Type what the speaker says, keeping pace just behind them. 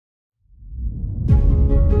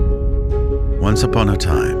Once upon a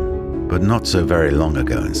time, but not so very long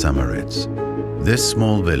ago in St Moritz, this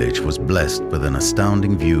small village was blessed with an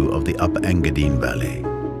astounding view of the Upper Engadine Valley.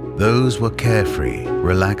 Those were carefree,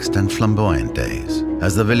 relaxed and flamboyant days.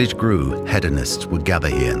 As the village grew, hedonists would gather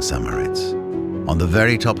here in St Moritz, on the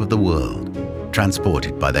very top of the world,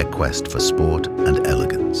 transported by their quest for sport and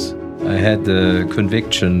elegance. I had the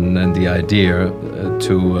conviction and the idea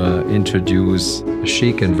to introduce a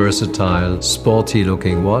chic and versatile,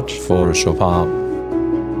 sporty-looking watch for Chopard,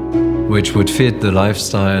 which would fit the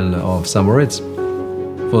lifestyle of St Moritz.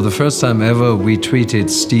 For the first time ever, we treated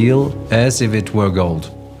steel as if it were gold.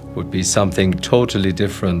 It would be something totally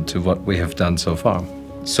different to what we have done so far.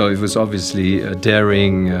 So it was obviously a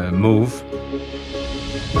daring move.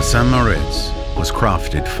 The St Moritz was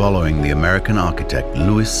crafted following the American architect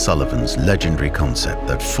Louis Sullivan's legendary concept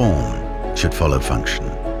that form should follow function.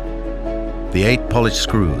 The 8 polished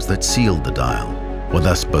screws that sealed the dial were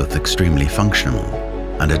thus both extremely functional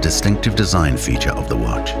and a distinctive design feature of the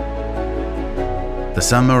watch. The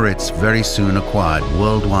St Moritz very soon acquired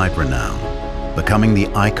worldwide renown, becoming the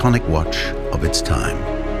iconic watch of its time.